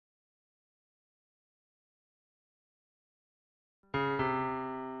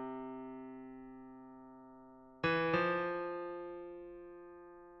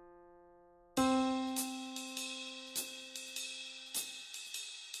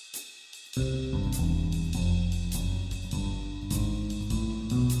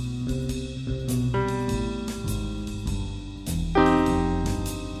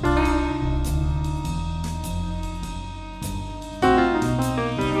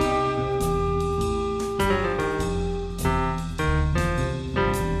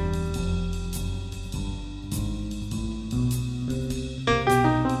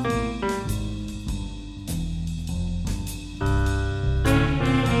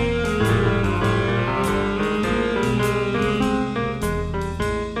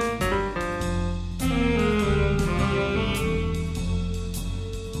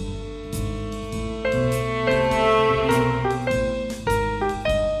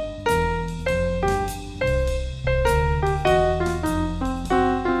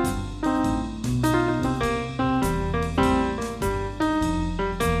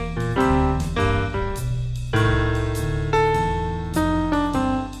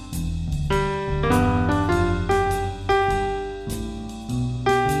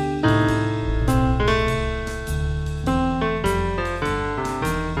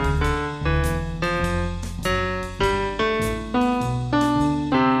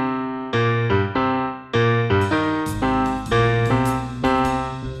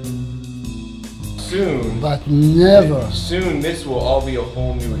But never. Soon this will all be a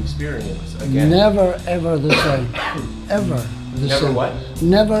whole new experience again. Never ever the same. Ever the Never same. what?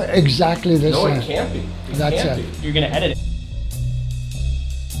 Never exactly the same. No, it can't be. It That's can't it. be. You're gonna edit it.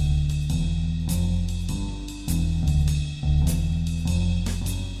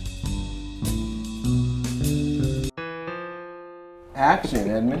 Action,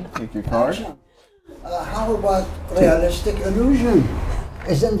 Edmond. Take your card. How about realistic illusion?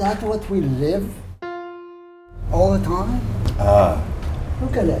 Isn't that what we live all the time?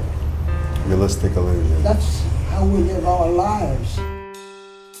 Look at it. Realistic illusion. That's how we live our lives.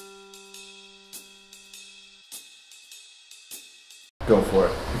 Go for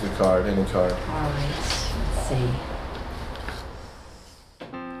it. Pick a card, any card. All right, let's see.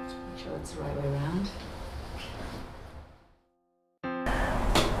 Make sure it's the right way around.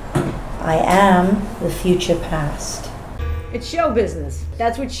 I am the future past. It's show business.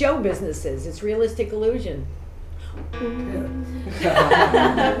 That's what show business is. It's realistic illusion.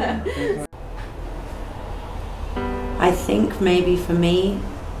 I think maybe for me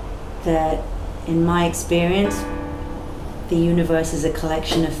that in my experience, the universe is a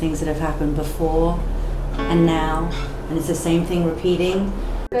collection of things that have happened before and now, and it's the same thing repeating.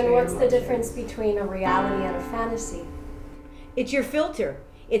 Then what's the difference between a reality and a fantasy? It's your filter.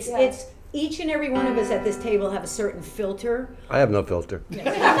 It's each and every one of us at this table have a certain filter. I have no filter.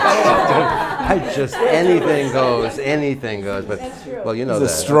 I just, anything goes, anything goes. But, well, you know that.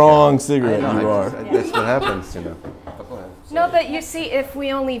 It's a strong okay. cigarette you are. That's what happens, you know. No, but you see, if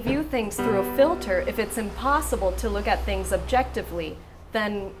we only view things through a filter, if it's impossible to look at things objectively,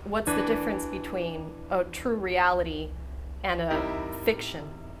 then what's the difference between a true reality and a fiction?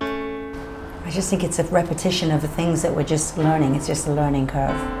 I just think it's a repetition of the things that we're just learning. It's just a learning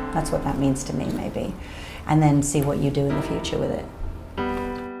curve. That's what that means to me, maybe. And then see what you do in the future with it.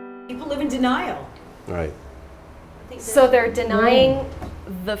 People live in denial. Right. So they're denying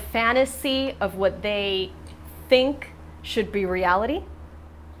the fantasy of what they think should be reality?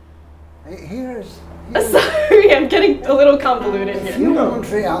 Here's Sorry, I'm getting a little convoluted if here. you want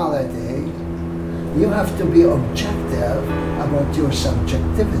reality, you have to be objective about your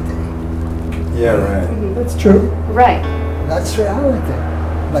subjectivity. Yeah, right. That's true. Right. That's reality.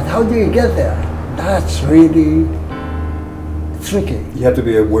 But how do you get there? That's really tricky. You have to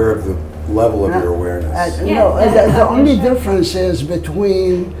be aware of the level of your awareness. The only difference is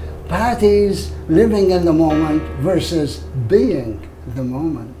between Patty's living in the moment versus being the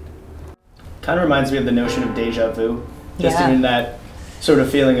moment. Kind of reminds me of the notion of deja vu. Just Yeah. in that sort of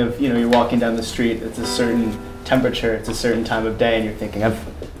feeling of, you know, you're walking down the street, it's a certain temperature, it's a certain time of day, and you're thinking, I've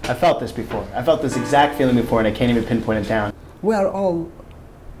felt this before. I felt this exact feeling before, and I can't even pinpoint it down. We are all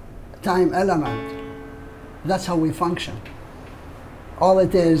time element. That's how we function. All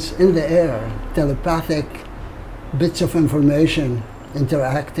it is in the air, telepathic bits of information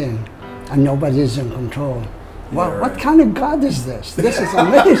interacting, and nobody's in control. What kind of God is this? This is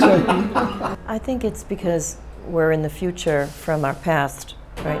amazing. I think it's because we're in the future from our past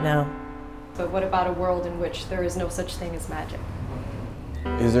right now. But what about a world in which there is no such thing as magic?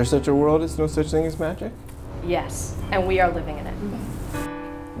 Is there such a world as no such thing as magic? Yes, and we are living in it.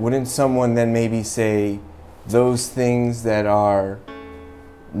 Wouldn't someone then maybe say those things that are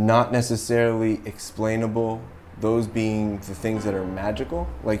not necessarily explainable those being the things that are magical?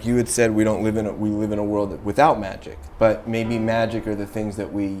 Like you had said, we live in a world without magic, but maybe magic are the things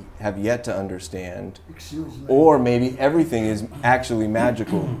that we have yet to understand. Excuse me. Or maybe everything is actually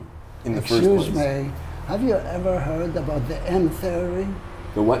magical in the first place. Excuse me. Have you ever heard about the M theory?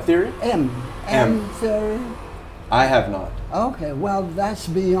 The what theory? M theory? I have not. Okay, well, that's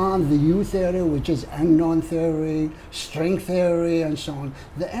beyond the U theory, which is unknown theory, string theory, and so on.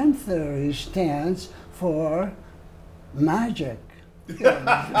 The M theory stands for magic.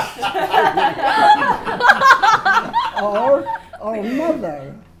 or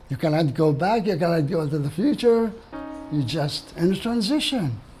mother. You cannot go back, you cannot go to the future. You just in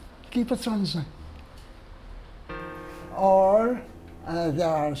transition. Keep it transition. Or there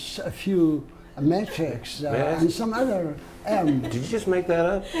are a few metrics and some other M. Did you just make that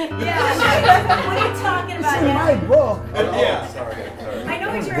up? Yeah. What are you talking about It's in now? my book. Yeah. Sorry. I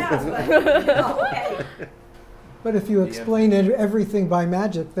know it's your house, but okay. But if you explain everything by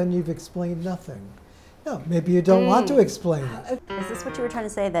magic, then you've explained nothing. No, maybe you don't want to explain it. Is this what you were trying to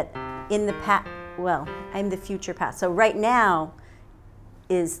say, that in the past, well, I'm the future past. So right now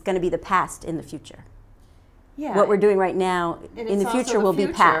is going to be the past in the future. Yeah. What we're doing right now And in it's the also future will be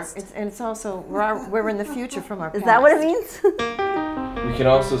past. And it's also, we're in the future from our past. Is that what it means? We can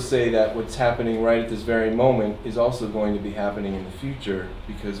also say that what's happening right at this very moment is also going to be happening in the future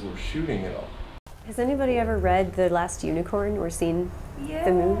because we're shooting it all. Has anybody ever read The Last Unicorn or seen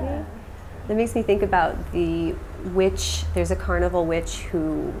the movie? That makes me think about the witch. There's a carnival witch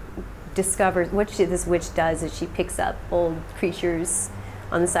who discovers, what this witch does is she picks up old creatures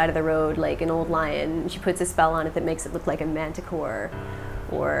on the side of the road, like an old lion. She puts a spell on it that makes it look like a manticore,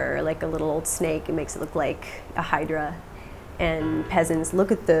 or like a little old snake. It makes it look like a hydra. And peasants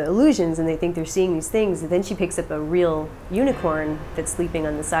look at the illusions and they think they're seeing these things. And then she picks up a real unicorn that's sleeping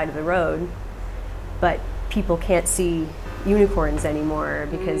on the side of the road. But people can't see unicorns anymore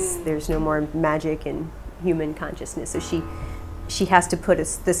because there's no more magic in human consciousness. So she has to put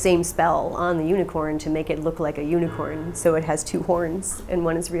the same spell on the unicorn to make it look like a unicorn. So it has two horns, and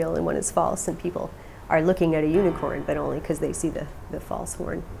one is real and one is false. And people are looking at a unicorn, but only because they see the false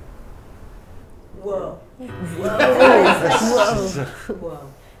horn. Whoa. Whoa. Whoa.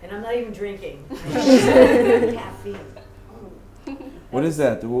 And I'm not even drinking. Caffeine. What is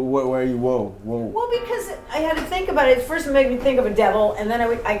that? Why are you whoa? Well, because I had to think about it. First it made me think of a devil, and then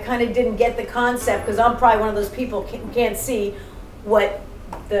I kind of didn't get the concept, because I'm probably one of those people who can't see what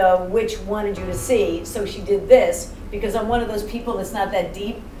the witch wanted you to see. So she did this, because I'm one of those people that's not that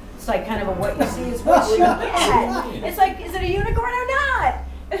deep. It's like kind of what you see is what you get. It's like, is it a unicorn or not?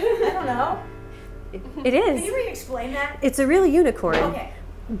 I don't know. It is. Can you re-explain that? It's a real unicorn. Okay.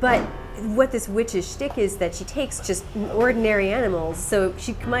 But what this witch's shtick is that she takes just ordinary animals, so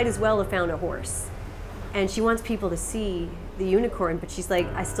she might as well have found a horse. And she wants people to see the unicorn, but she's like,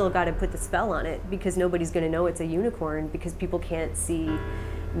 I still got to put the spell on it because nobody's going to know it's a unicorn because people can't see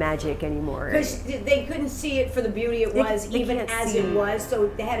magic anymore. Because they couldn't see it for the beauty it was, they even can't as see. it was, so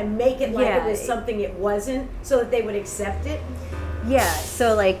they had to make it like Yeah. it was something it wasn't, so that they would accept it. Yeah,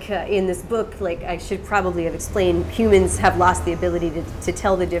 so like in this book, like I should probably have explained, humans have lost the ability to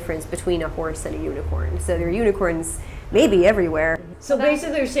tell the difference between a horse and a unicorn. So there are unicorns maybe everywhere. So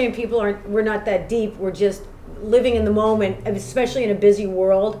basically you're saying we're not that deep, we're just living in the moment, especially in a busy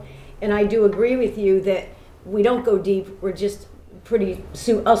world. And I do agree with you that we don't go deep, we're just pretty,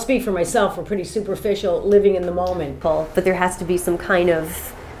 I'll speak for myself, we're pretty superficial, living in the moment. But there has to be some kind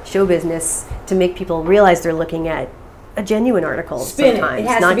of show business to make people realize they're looking at a genuine article. Spin sometimes, it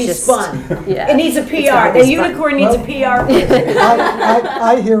has not to be just, spun. Yeah. It needs a PR. The unicorn needs a PR.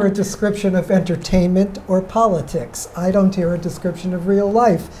 I hear a description of entertainment or politics. I don't hear a description of real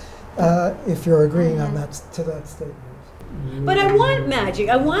life, if you're agreeing on that, to that statement. But I want magic.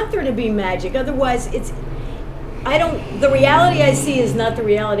 I want there to be magic. Otherwise, the reality I see is not the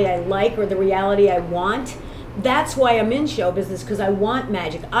reality I like or the reality I want. That's why I'm in show business, because I want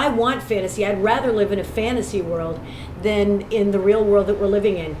magic. I want fantasy. I'd rather live in a fantasy world than in the real world that we're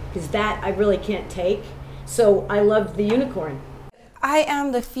living in, because that I really can't take. So I love the unicorn. I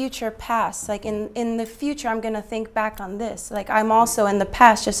am the future past. Like in the future, I'm going to think back on this. Like I'm also in the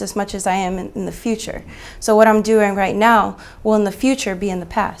past just as much as I am in the future. So what I'm doing right now will in the future be in the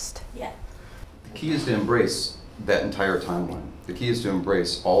past. Yeah. The key is to embrace that entire timeline. The key is to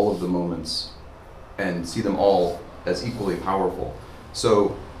embrace all of the moments and see them all as equally powerful.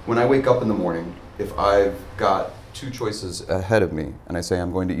 So when I wake up in the morning, if I've got two choices ahead of me and I say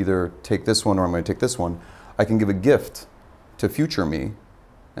I'm going to either take this one or I'm going to take this one, I can give a gift to future me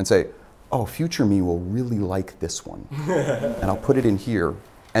and say, oh, future me will really like this one. And I'll put it in here.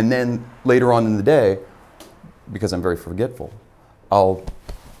 And then later on in the day, because I'm very forgetful, I'll,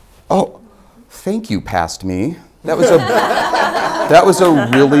 oh, thank you, past me. That was a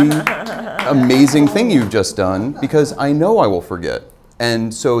really amazing thing you've just done, because I know I will forget.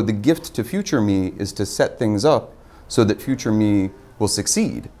 And so the gift to future me is to set things up so that future me will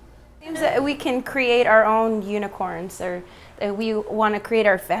succeed. Seems that we can create our own unicorns, or we want to create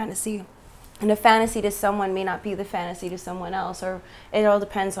our fantasy. And a fantasy to someone may not be the fantasy to someone else, or it all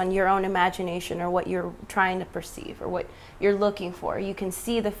depends on your own imagination or what you're trying to perceive or what you're looking for. You can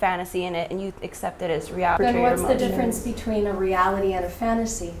see the fantasy in it and you accept it as reality. Then what's the difference between a reality and a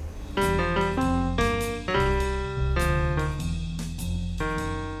fantasy?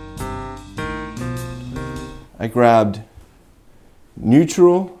 I grabbed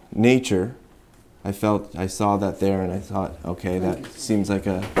neutral nature. I saw that there and I thought, okay, that seems like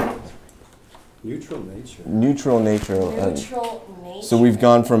a neutral nature. Neutral nature. Neutral nature. So we've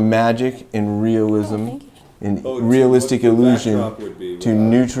gone from magic and realism and realistic illusion to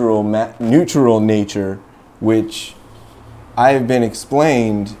neutral nature, which I have been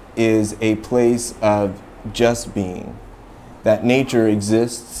explained is a place of just being. That nature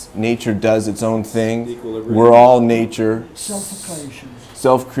exists, nature does its own thing. We're all nature. Self-creation.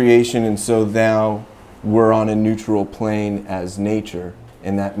 Self-creation, and so now we're on a neutral plane as nature,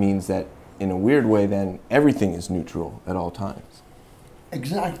 and that means that in a weird way then everything is neutral at all times.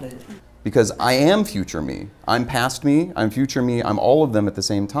 Exactly. Because I am future me, I'm past me, I'm future me, I'm all of them at the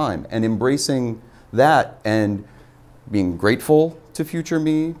same time. And embracing that and being grateful to future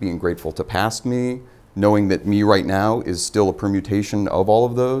me, being grateful to past me, knowing that me right now is still a permutation of all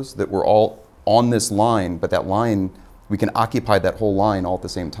of those, that we're all on this line, but that line, we can occupy that whole line all at the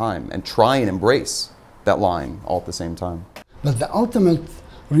same time and try and embrace that line all at the same time. But the ultimate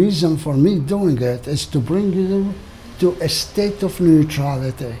reason for me doing it is to bring you to a state of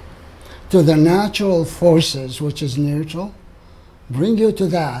neutrality, to the natural forces, which is neutral, bring you to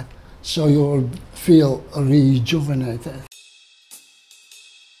that so you'll feel rejuvenated.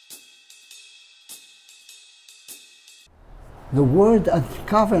 The word of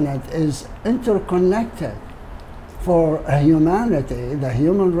covenant is interconnected for humanity, the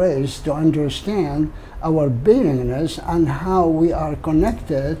human race, to understand our beingness and how we are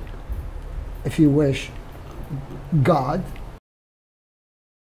connected, if you wish, God.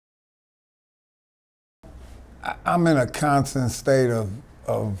 I'm in a constant state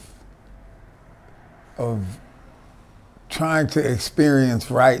of trying to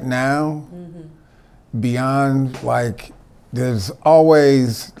experience right now, beyond, like, there's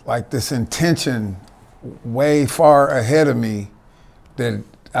always like this intention way far ahead of me that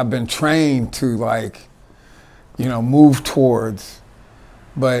I've been trained to, like, you know, move towards.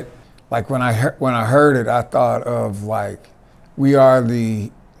 But like when I heard it, I thought of, like, we are the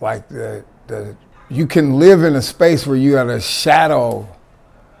you can live in a space where you are the shadow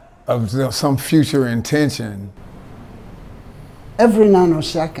of some future intention. Every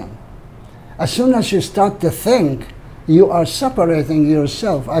nanosecond, as soon as you start to think, you are separating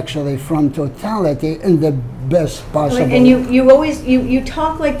yourself actually from totality in the best possible. And you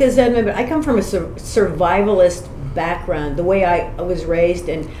talk like this, Edmond, but I come from a survivalist background. The way I was raised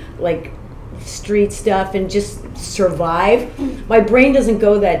and like street stuff and just survive. My brain doesn't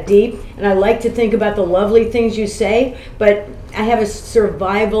go that deep, and I like to think about the lovely things you say, but I have a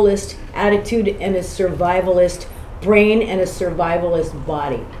survivalist attitude and a survivalist brain and a survivalist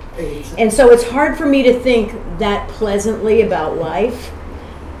body. And so it's hard for me to think that pleasantly about life.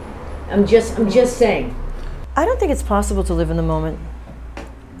 I'm just saying. I don't think it's possible to live in the moment.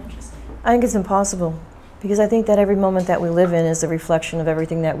 I think it's impossible, because I think that every moment that we live in is a reflection of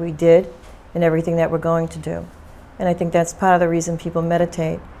everything that we did and everything that we're going to do. And I think that's part of the reason people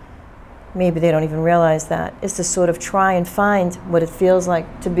meditate. Maybe they don't even realize that, is to sort of try and find what it feels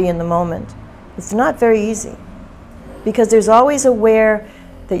like to be in the moment. It's not very easy, because there's always a where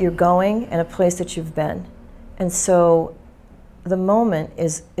that you're going and a place that you've been. And so the moment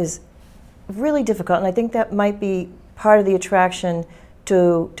is really difficult, and I think that might be part of the attraction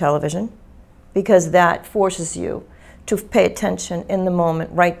to television, because that forces you to pay attention in the moment,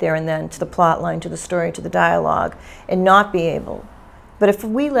 right there and then, to the plot line, to the story, to the dialogue, and not be able. But if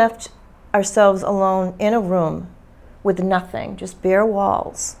we left ourselves alone in a room with nothing, just bare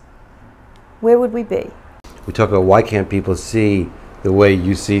walls, where would we be? We talk about why can't people see the way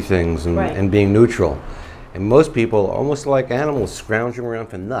you see things and, Right. and being neutral. And most people, almost like animals, scrounging around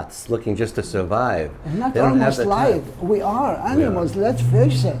for nuts, looking just to survive. Not They don't have almost the like, time. we are animals, let's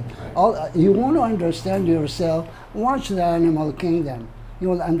face it. You want to understand yourself, watch the animal kingdom. You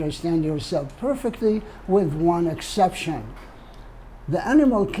will understand yourself perfectly, with one exception. The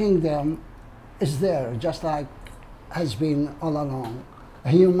animal kingdom is there, just like has been all along.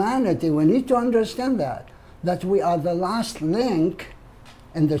 Humanity, we need to understand that we are the last link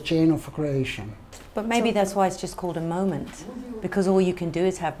in the chain of creation. But maybe that's why it's just called a moment, because all you can do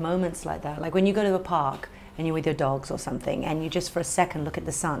is have moments like that. Like when you go to a park and you're with your dogs or something, and you just for a second look at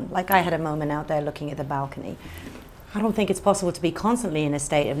the sun. Like I had a moment out there looking at the balcony. I don't think it's possible to be constantly in a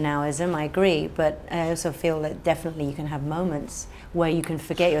state of nowism, I agree, but I also feel that definitely you can have moments where you can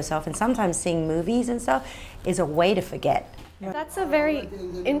forget yourself, and sometimes seeing movies and stuff is a way to forget. That's a very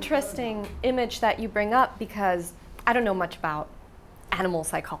interesting image that you bring up, because I don't know much about animal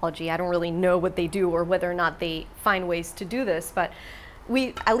psychology. I don't really know what they do or whether or not they find ways to do this, but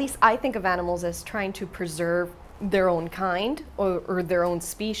at least I think of animals as trying to preserve their own kind or their own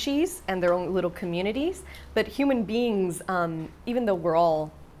species and their own little communities. But human beings, even though we're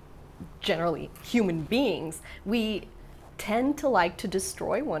all generally human beings, we tend to like to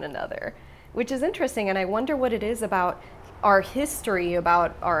destroy one another, which is interesting. And I wonder what it is about our history,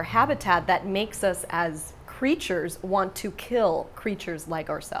 about our habitat, that makes us as creatures want to kill creatures like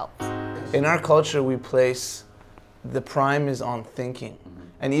ourselves. In our culture, we place the prime is on thinking.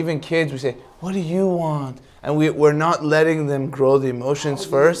 And even kids, we say, what do you want? And we're not letting them grow the emotions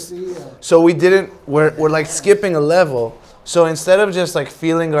first. So we're like skipping a level. So instead of just like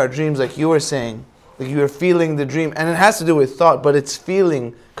feeling our dreams, like you were saying, like you were feeling the dream, and it has to do with thought, but it's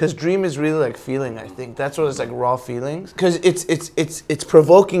feeling, because dream is really like feeling, I think. That's what it's like, raw feelings. Because it's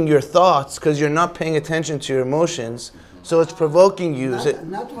provoking your thoughts, because you're not paying attention to your emotions. So it's provoking you.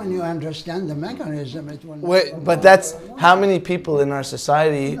 Not when you understand the mechanism. But that's how many people in our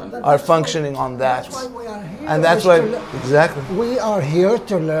society are functioning on that. That's why we are here. And that's why, exactly. We are here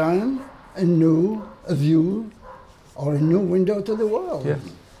to learn a new view or a new window to the world. Yes.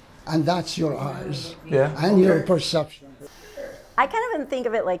 And that's your eyes. Yeah. And your perception. I kind of think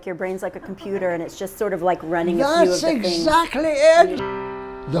of it like your brain's like a computer and it's just sort of like running a few of the That's things. exactly it.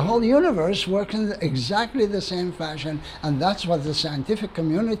 The whole universe works in exactly the same fashion, and that's what the scientific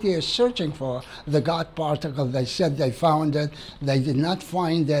community is searching for. The God particle, they said they found it. They did not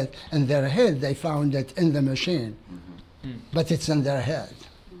find it in their head, they found it in the machine. But it's in their head.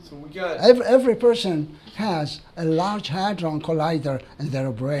 So we got every person has a large hadron collider in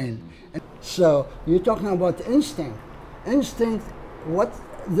their brain. So you're talking about instinct. Instinct, what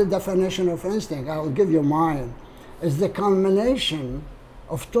the definition of instinct? I'll give you mine. Is the combination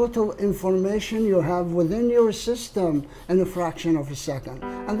of total information you have within your system in a fraction of a second.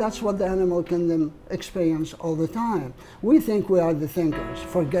 And that's what the animal kingdom experience all the time. We think we are the thinkers.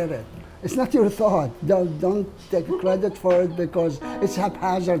 Forget it. It's not your thought. Don't take credit for it, because it's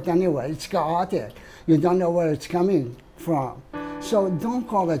haphazard anyway. It's chaotic. You don't know where it's coming from. So don't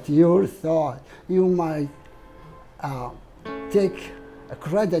call it your thought. You might take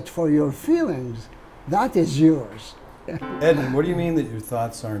credit for your feelings. That is yours. Edmond, what do you mean that your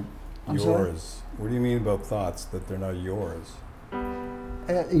thoughts aren't yours? Sorry? What do you mean about thoughts, that they're not yours?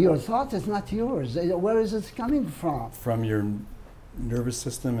 Your thought is not yours. Where is it coming from? From your nervous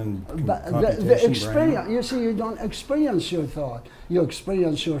system and the experience. You see, you don't experience your thought. You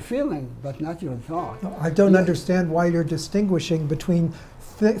experience your feeling, but not your thought. I don't understand why you're distinguishing between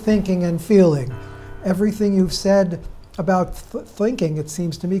thinking and feeling. Everything you've said about thinking, it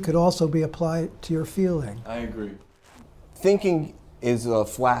seems to me, could also be applied to your feeling. I agree. Thinking is a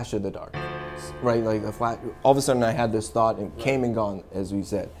flash of the dark, right? Like a flash. All of a sudden I had this thought and came and gone, as we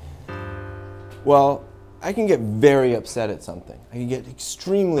said. Well, I can get very upset at something. I can get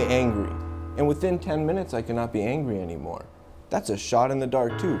extremely angry. And within 10 minutes, I cannot be angry anymore. That's a shot in the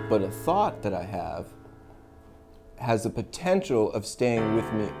dark too. But a thought that I have has the potential of staying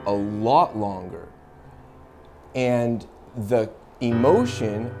with me a lot longer. And the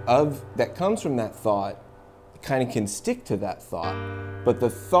emotion that comes from that thought kind of can stick to that thought, but the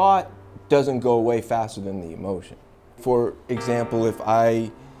thought doesn't go away faster than the emotion. For example, if I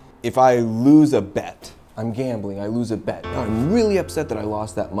lose a bet, I'm gambling, I lose a bet. Now I'm really upset that I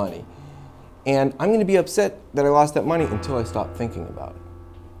lost that money. And I'm going to be upset that I lost that money until I stop thinking about it.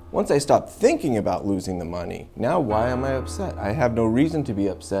 Once I stop thinking about losing the money, now why am I upset? I have no reason to be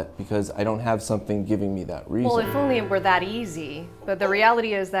upset because I don't have something giving me that reason. Well, if only it were that easy. But the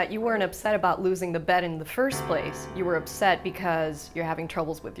reality is that you weren't upset about losing the bet in the first place. You were upset because you're having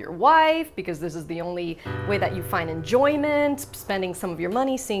troubles with your wife, because this is the only way that you find enjoyment, spending some of your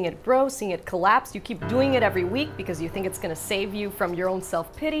money, seeing it grow, seeing it collapse. You keep doing it every week because you think it's going to save you from your own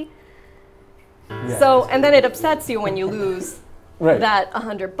self-pity. So, and then it upsets you when you lose that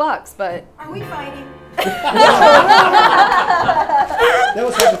 $100, but... Are we fighting? That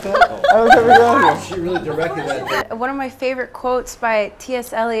was hypothetical. She really directed that. One of my favorite quotes by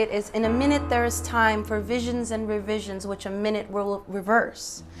T.S. Eliot is, "In a minute there is time for visions and revisions, which a minute will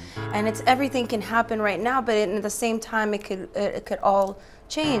reverse." And it's everything can happen right now, but at the same time it could all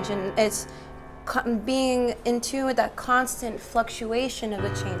change, and it's being in tune with that constant fluctuation of the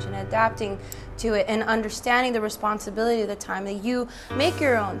change and adapting to it and understanding the responsibility of the time, that you make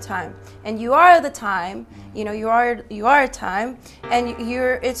your own time and you are the time, you know, you are time, and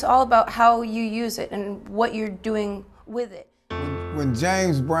it's all about how you use it and what you're doing with it. When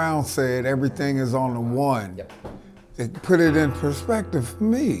James Brown said everything is on the one, it put it in perspective for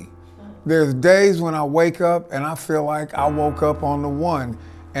me. There's days when I wake up and I feel like I woke up on the one,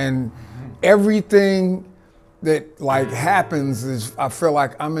 and everything that like happens is, I feel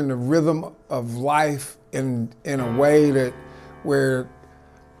like I'm in the rhythm of life in a way that where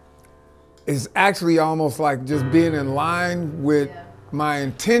it's actually almost like just being in line with my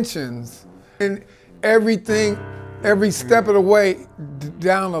intentions, and everything, every step of the way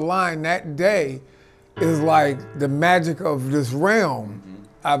down the line that day is like the magic of this realm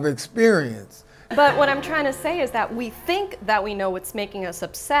I've experienced. But what I'm trying to say is that we think that we know what's making us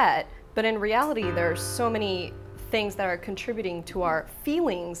upset, but in reality, there are so many things that are contributing to our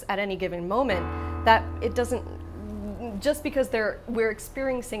feelings at any given moment that it doesn't, just because we're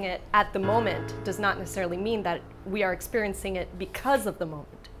experiencing it at the moment does not necessarily mean that we are experiencing it because of the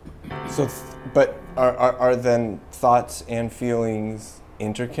moment. So, but are then thoughts and feelings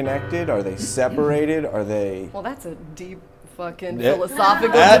interconnected? Are they separated? Are they? Well, that's a deep fucking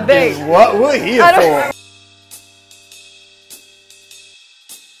philosophical that debate. Is what we're here for.